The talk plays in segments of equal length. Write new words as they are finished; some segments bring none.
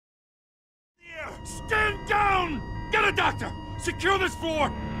Stand down! Get a doctor! Secure this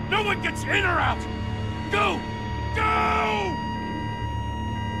floor! No one gets in or out! Go! Go!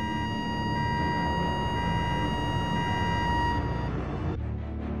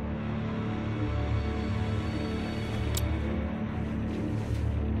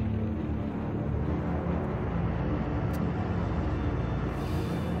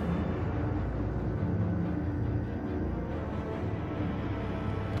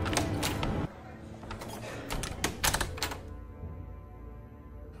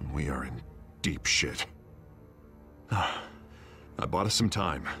 We are in deep shit. I bought us some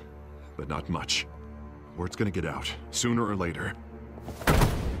time, but not much. Word's gonna get out, sooner or later.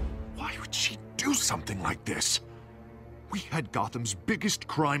 Why would she do something like this? We had Gotham's biggest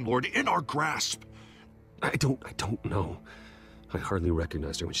crime lord in our grasp. I don't know. I hardly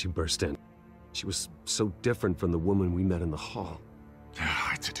recognized her when she burst in. She was so different from the woman we met in the hall.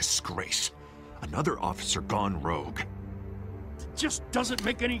 It's a disgrace. Another officer gone rogue. Just doesn't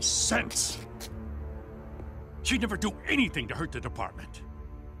make any sense. She'd never do anything to hurt the department.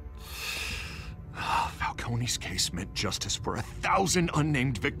 Falcone's case meant justice for 1,000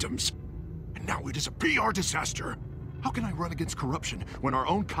 unnamed victims. And now it is a PR disaster. How can I run against corruption when our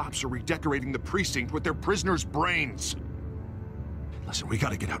own cops are redecorating the precinct with their prisoners' brains? Listen, we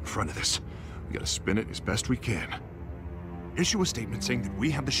gotta get out in front of this. We gotta spin it as best we can. Issue a statement saying that we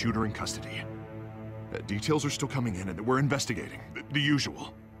have the shooter in custody. Details are still coming in and that we're investigating. The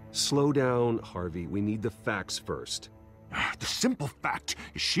usual. Slow down, Harvey. We need the facts first. The simple fact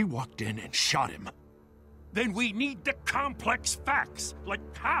is she walked in and shot him. Then we need the complex facts, like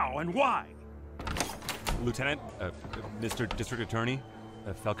how and why. Lieutenant, Mr. District Attorney,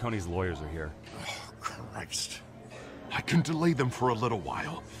 Falcone's lawyers are here. Oh, Christ. I can delay them for a little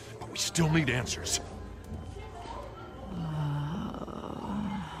while, but we still need answers.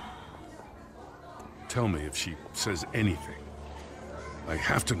 Tell me if she says anything. I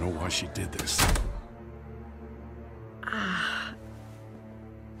have to know why she did this.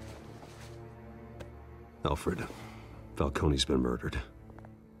 Alfred, Falcone's been murdered.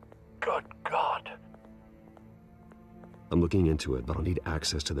 Good God. I'm looking into it, but I'll need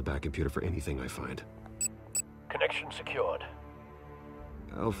access to the back computer for anything I find. Connection secured.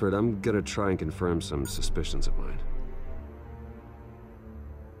 Alfred, I'm gonna try and confirm some suspicions of mine.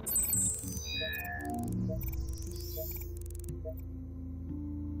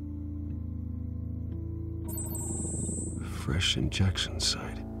 Fresh injection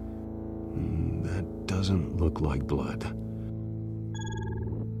site. That doesn't look like blood.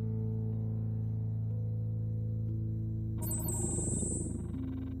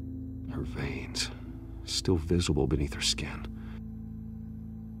 Her veins, still visible beneath her skin.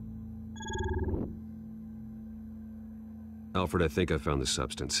 Alfred, I think I found the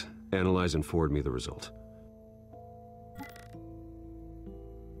substance. Analyze and forward me the result.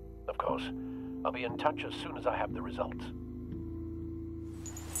 Of course. I'll be in touch as soon as I have the results.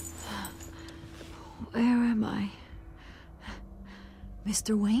 Where am I?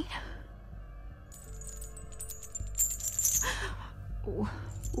 Mr. Wayne?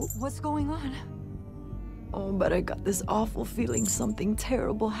 What's going on? Oh, but I got this awful feeling something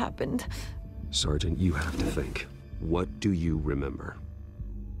terrible happened. Sergeant, you have to think. What do you remember?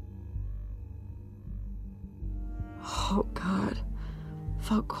 Oh, God.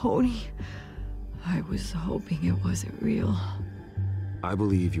 Falcone. I was hoping it wasn't real. I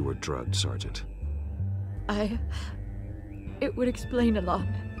believe you were drugged, Sergeant. It would explain a lot.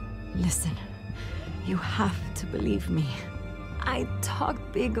 Listen, you have to believe me. I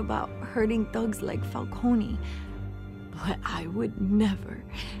talked big about hurting thugs like Falcone, but I would never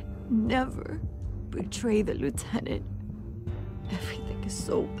betray the lieutenant. Everything is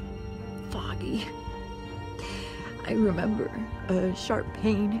so foggy. I remember a sharp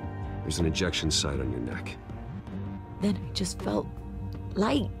pain. There's an injection site on your neck. Then I just felt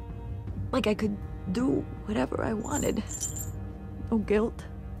light, like I could do whatever I wanted. No guilt,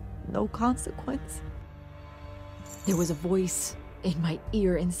 no consequence. There was a voice in my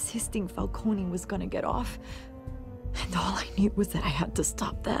ear insisting Falcone was gonna get off, and all I knew was that I had to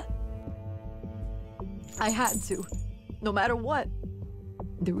stop that. I had to, no matter what.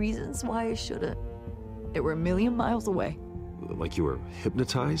 The reasons why I shouldn't, they were a million miles away. Like you were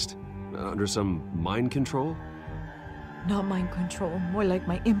hypnotized? Under some mind control? Not mind control, more like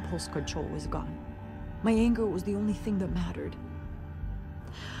my impulse control was gone. My anger was the only thing that mattered.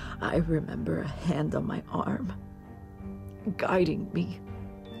 I remember a hand on my arm, guiding me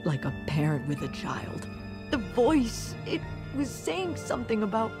like a parent with a child. The voice, it was saying something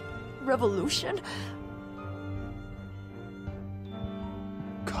about revolution.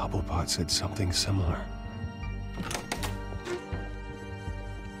 God. Cobblepot said something similar.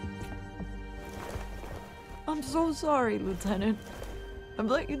 I'm so sorry, Lieutenant. I've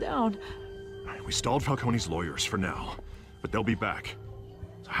let you down. We stalled Falcone's lawyers for now, but they'll be back.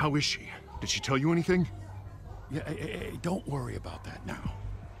 So how is she? Did she tell you anything? Yeah, hey, don't worry about that now.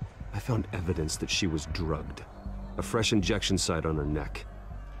 I found evidence that she was drugged. A fresh injection site on her neck.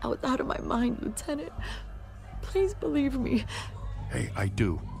 I was out of my mind, Lieutenant. Please believe me. Hey, I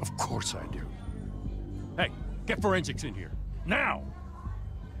do. Of course I do. Hey, get forensics in here. Now!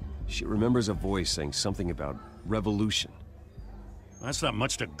 She remembers a voice saying something about revolution. That's not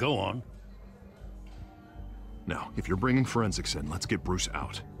much to go on. Now, if you're bringing forensics in, let's get Bruce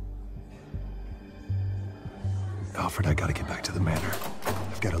out. Alfred, I gotta get back to the manor.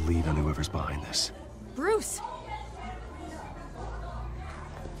 I've got a lead on whoever's behind this. Bruce!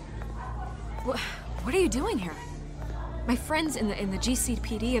 What are you doing here? My friends in the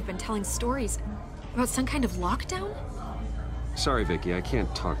GCPD have been telling stories about some kind of lockdown? Sorry, Vicky, I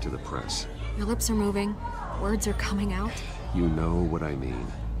can't talk to the press. Your lips are moving, words are coming out. You know what I mean.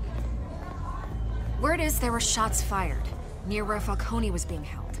 Word is there were shots fired near where Falcone was being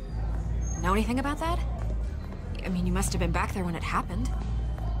held. Know anything about that? I mean, you must have been back there when it happened.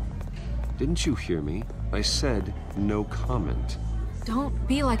 Didn't you hear me? I said no comment. Don't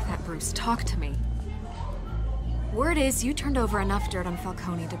be like that, Bruce. Talk to me. Word is you turned over enough dirt on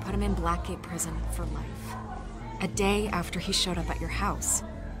Falcone to put him in Blackgate Prison for life. A day after he showed up at your house.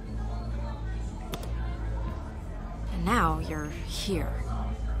 And now you're here.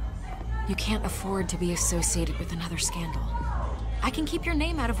 You can't afford to be associated with another scandal. I can keep your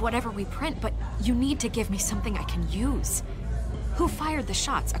name out of whatever we print, but you need to give me something I can use. Who fired the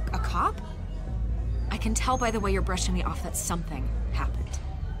shots? A cop? I can tell by the way you're brushing me off that something happened.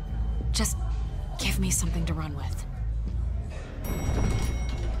 Just give me something to run with.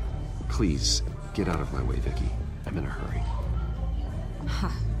 Please, get out of my way, Vicky. I'm in a hurry. Huh.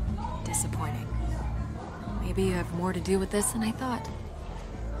 Disappointing. Maybe you have more to do with this than I thought.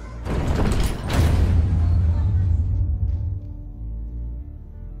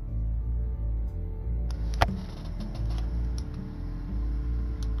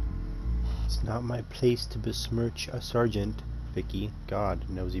 It's not my place to besmirch a sergeant, Vicky. God,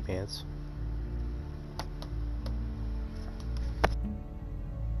 nosy pants.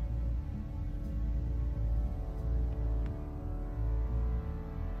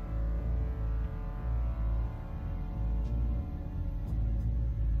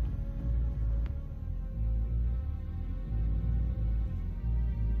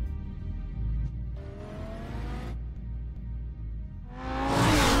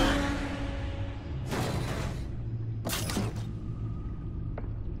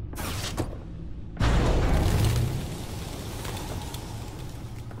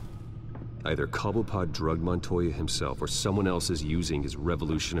 Either Cobblepot drugged Montoya himself, or someone else is using his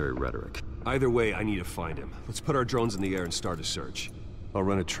revolutionary rhetoric. Either way, I need to find him. Let's put our drones in the air and start a search. I'll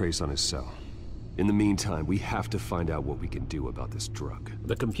run a trace on his cell. In the meantime, we have to find out what we can do about this drug.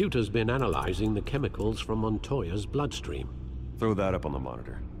 The computer's been analyzing the chemicals from Montoya's bloodstream. Throw that up on the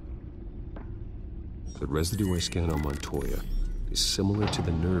monitor. The residue I scanned on Montoya is similar to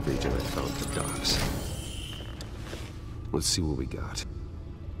the nerve agent I found for Docs. Let's see what we got.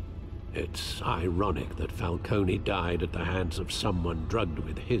 It's ironic that Falcone died at the hands of someone drugged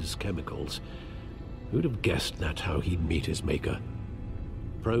with his chemicals. Who'd have guessed that's how he'd meet his maker?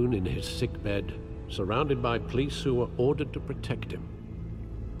 Prone in his sickbed, surrounded by police who were ordered to protect him.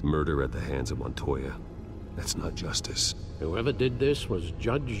 Murder at the hands of Montoya. That's not justice. Whoever did this was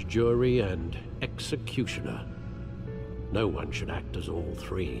judge, jury, and executioner. No one should act as all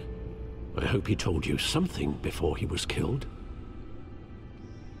three. I hope he told you something before he was killed.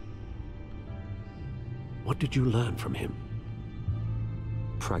 What did you learn from him?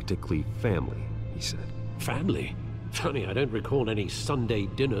 Practically family, he said. Family? Funny, I don't recall any Sunday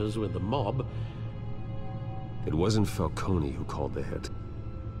dinners with the mob. It wasn't Falcone who called the hit.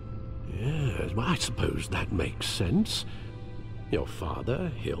 Yes, well, I suppose that makes sense. Your father,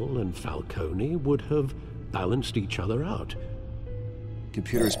 Hill, and Falcone would have balanced each other out.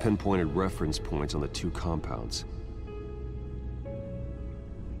 Computers pinpointed reference points on the two compounds.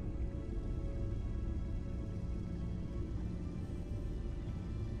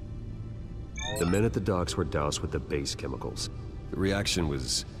 The men at the docks were doused with the base chemicals. The reaction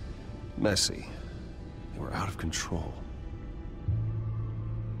was messy. They were out of control.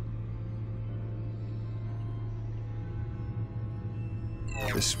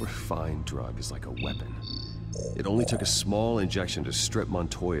 This refined drug is like a weapon. It only took a small injection to strip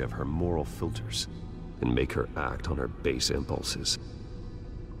Montoya of her moral filters and make her act on her base impulses.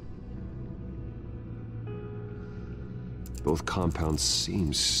 Both compounds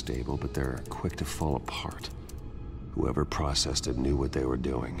seem stable, but they're quick to fall apart. Whoever processed it knew what they were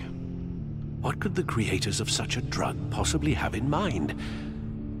doing. What could the creators of such a drug possibly have in mind?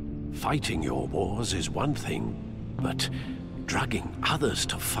 Fighting your wars is one thing, but drugging others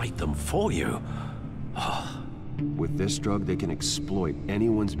to fight them for you? Oh. With this drug, they can exploit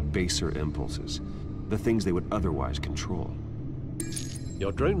anyone's baser impulses, the things they would otherwise control.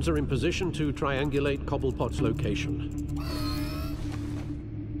 Your drones are in position to triangulate Cobblepot's location.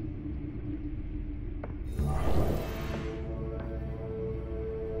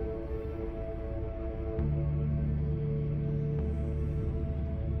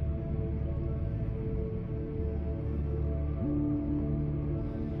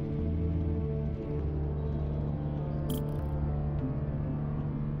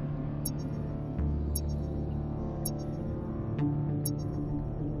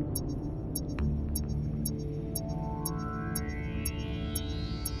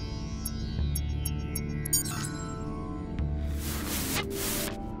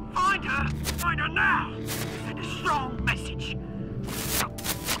 Find her now! Send a strong message.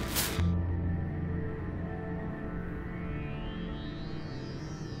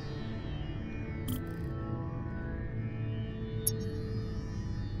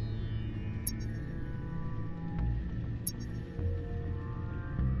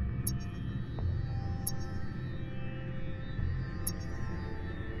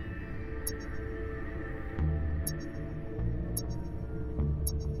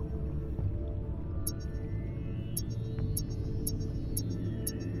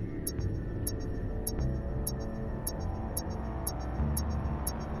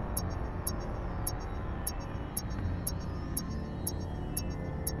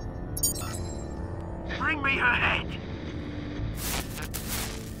 Bring me her head!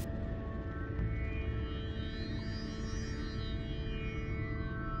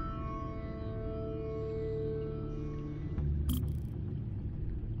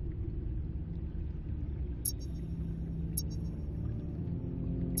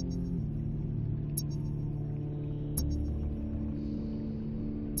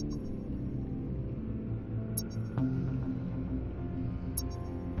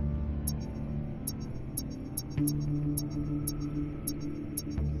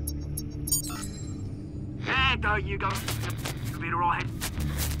 There you go. You'll be alright.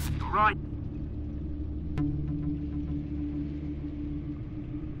 Alright.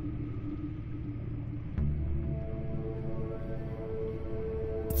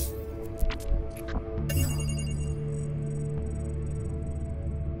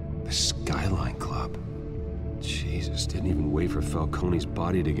 The Skyline Club. Jesus, didn't even wait for Falcone's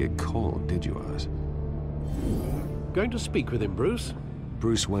body to get cold, did you, Oz? Going to speak with him, Bruce?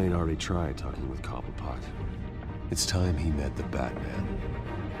 Bruce Wayne already tried talking with Cobblepot. It's time he met the Batman.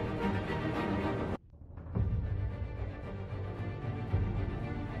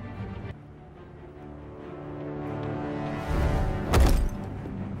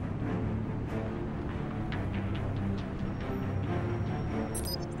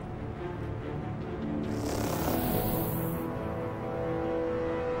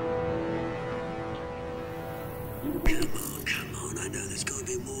 Come on, I know there's gotta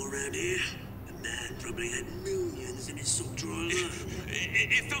be more around here. The man probably had millions in his salt drawer.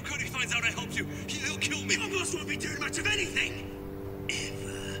 If Falcone finds out I helped you, he'll kill me. Your boss won't be doing much of anything.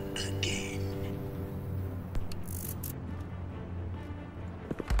 Ever again.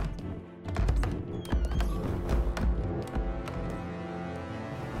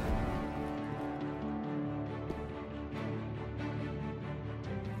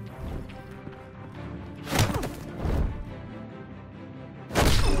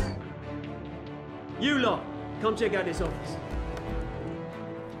 You lot, come check out this office.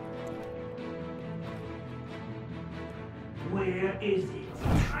 Where is it?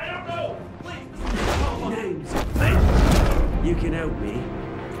 I don't know! Please! Name's Ben. You can help me.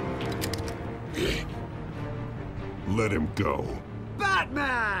 Let him go.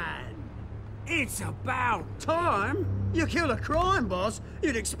 Batman! It's about time. You kill a crime boss,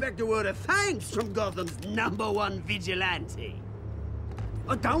 you'd expect a word of thanks from Gotham's #1 vigilante.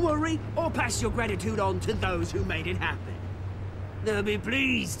 Don't worry, I'll pass your gratitude on to those who made it happen. They'll be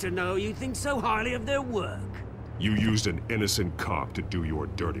pleased to know you think so highly of their work. You used an innocent cop to do your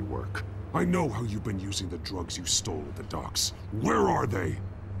dirty work. I know how you've been using the drugs you stole at the docks. Where are they?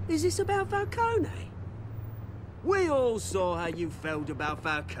 Is this about Falcone? We all saw how you felt about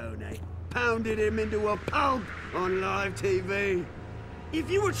Falcone. Pounded him into a pulp on live TV. If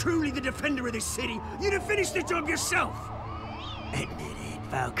you were truly the defender of this city, you'd have finished the job yourself. Admit it,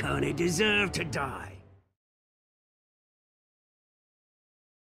 Falcone deserved to die.